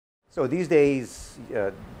So these days,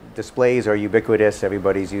 displays are ubiquitous.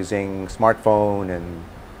 Everybody's using smartphone and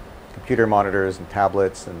computer monitors and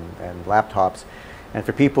tablets and laptops. And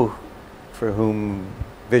for people for whom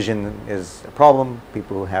vision is a problem,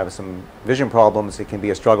 people who have some vision problems, it can be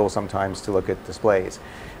a struggle sometimes to look at displays.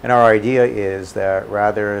 And our idea is that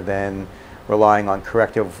rather than relying on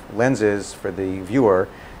corrective lenses for the viewer,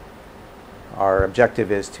 our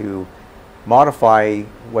objective is to modify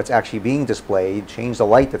what's actually being displayed, change the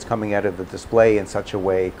light that's coming out of the display in such a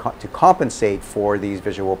way to compensate for these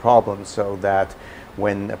visual problems, so that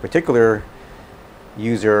when a particular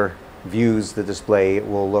user views the display, it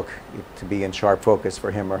will look to be in sharp focus for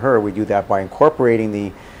him or her. We do that by incorporating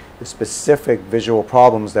the specific visual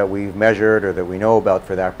problems that we've measured or that we know about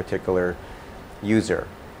for that particular user.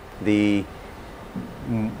 The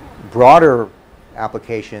broader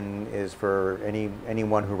application is for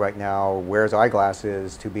anyone who right now wears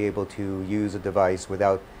eyeglasses to be able to use a device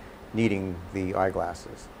without needing the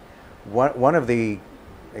eyeglasses. One of the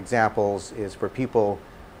examples is for people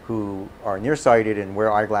who are nearsighted and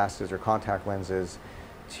wear eyeglasses or contact lenses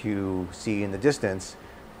to see in the distance.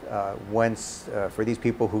 For these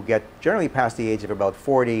people who get generally past the age of about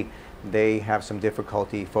 40, they have some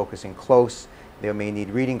difficulty focusing close. They may need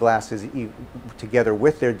reading glasses together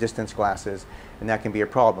with their distance glasses, and that can be a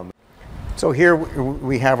problem. So here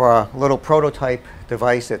we have a little prototype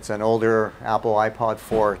device. It's an older Apple iPod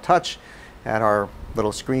 4 Touch, and our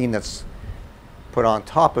little screen that's put on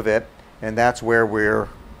top of it, and that's where we're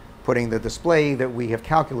putting the display that we have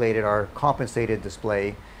calculated, our compensated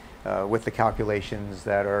display, with the calculations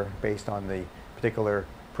that are based on the particular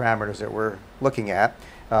parameters that we're looking at.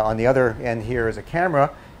 On the other end here is a camera.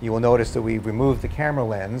 You will notice that we've removed the camera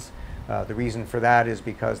lens. The reason for that is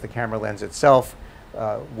because the camera lens itself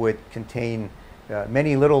would contain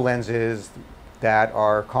many little lenses that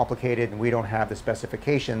are complicated, and we don't have the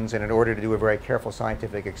specifications, and in order to do a very careful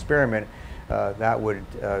scientific experiment, that would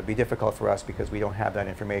be difficult for us because we don't have that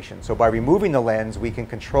information. So by removing the lens, we can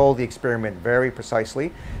control the experiment very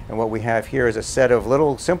precisely, and what we have here is a set of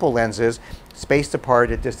little simple lenses spaced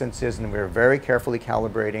apart at distances, and we're very carefully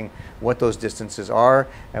calibrating what those distances are,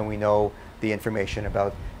 and we know the information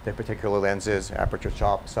about the particular lenses, aperture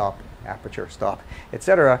stop,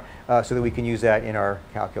 etc., so that we can use that in our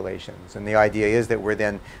calculations. And the idea is that we're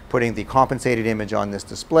then putting the compensated image on this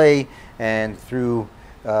display, and through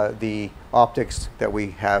the optics that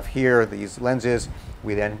we have here, these lenses,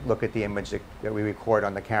 we then look at the image that we record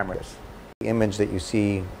on the cameras. The image that you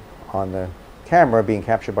see on the camera, being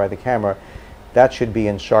captured by the camera, that should be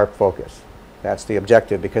in sharp focus. That's the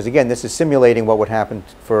objective, because again, this is simulating what would happen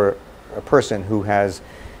for a person who has,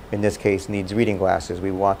 in this case, needs reading glasses.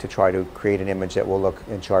 We want to try to create an image that will look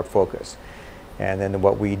in sharp focus. And then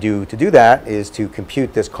what we do to do that is to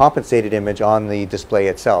compute this compensated image on the display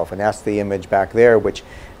itself. And that's the image back there, which,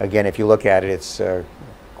 again, if you look at it, it's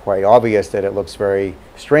quite obvious that it looks very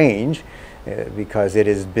strange because it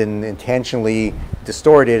has been intentionally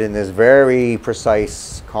distorted in this very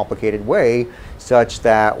precise, complicated way, such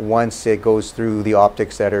that once it goes through the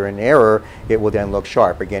optics that are in error, it will then look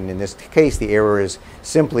sharp. Again, in this case, the error is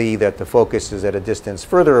simply that the focus is at a distance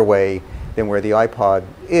further away than where the iPod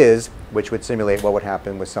is, which would simulate what would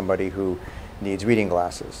happen with somebody who needs reading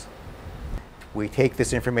glasses. We take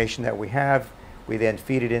this information that we have, we then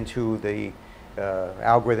feed it into the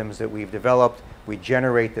algorithms that we've developed. We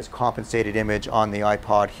generate this compensated image on the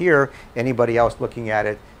iPod here. Anybody else looking at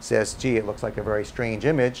it says, gee, it looks like a very strange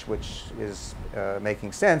image, which is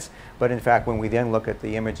making sense. But in fact, when we then look at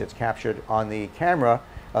the image that's captured on the camera,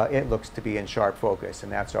 it looks to be in sharp focus.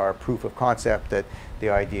 And that's our proof of concept that the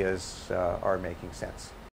ideas are making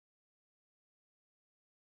sense.